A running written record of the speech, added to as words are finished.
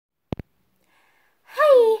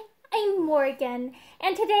Morgan,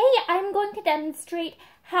 and today I'm going to demonstrate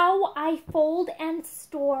how I fold and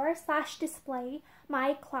store / display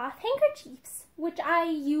my cloth handkerchiefs, which I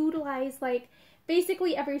utilize like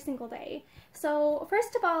basically every single day. So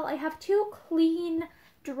first of all, I have two clean,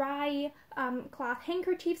 dry cloth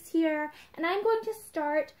handkerchiefs here, and I'm going to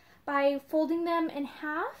start by folding them in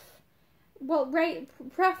half, well,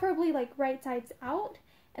 preferably like right sides out,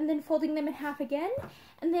 and then folding them in half again,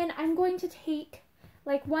 and then I'm going to take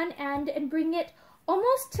like one end and bring it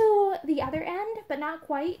almost to the other end, but not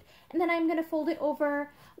quite, and then I'm going to fold it over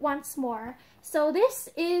once more. So this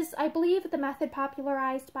is, I believe, the method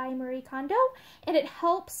popularized by Marie Kondo, and it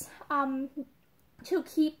helps to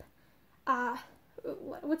keep, to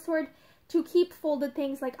keep folded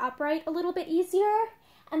things like upright a little bit easier.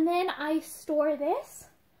 And then I store this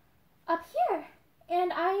up here,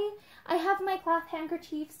 and I have my cloth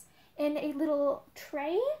handkerchiefs in a little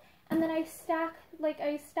tray, and then I stack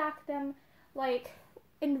them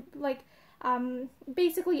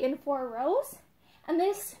basically in 4 rows, and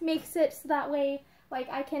this makes it so that way like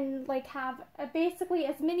I can like have basically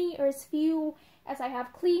as many or as few as I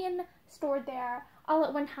have clean stored there all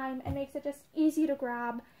at one time, and makes it just easy to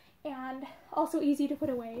grab and also easy to put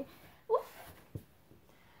away. Oof.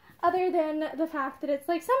 Other than the fact that it's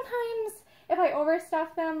like sometimes if I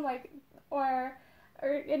overstuff them like or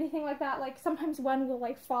anything like that, like sometimes one will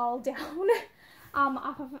like fall down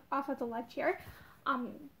off of the ledge here.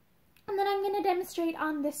 And then I'm going to demonstrate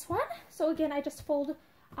on this one. So again, I just fold it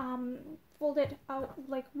out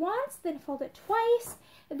like once, then fold it twice,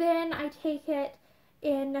 then I take it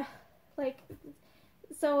in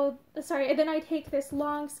then I take this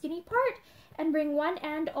long skinny part and bring one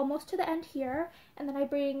end almost to the end here, and then I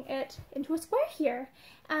bring it into a square here.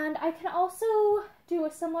 And I can also do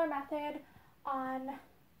a similar method on,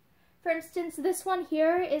 for instance, this one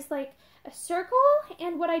here is like a circle,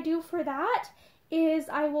 and what I do for that is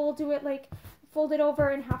I will do it like fold it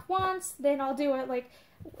over in half once, then I'll do it like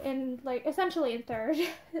in essentially in thirds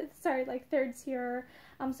here.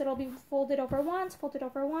 So it'll be folded over once,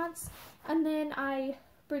 and then I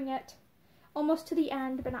bring it almost to the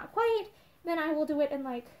end, but not quite. Then I will do it in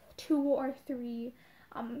like 2 or 3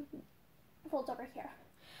 folds over here.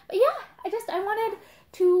 But yeah, I wanted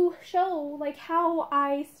to show like how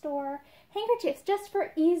I store handkerchiefs just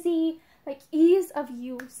for ease of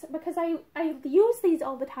use, because I use these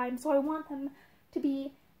all the time, so I want them to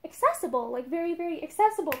be accessible, like very, very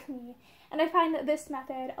accessible to me. And I find that this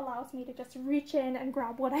method allows me to just reach in and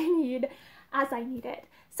grab what I need as I need it.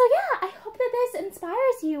 So yeah, I hope that this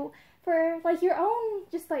inspires you for like your own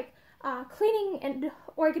just like cleaning and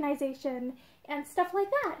organization and stuff like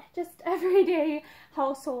that. Just everyday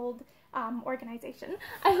household organization.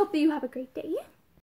 I hope that you have a great day.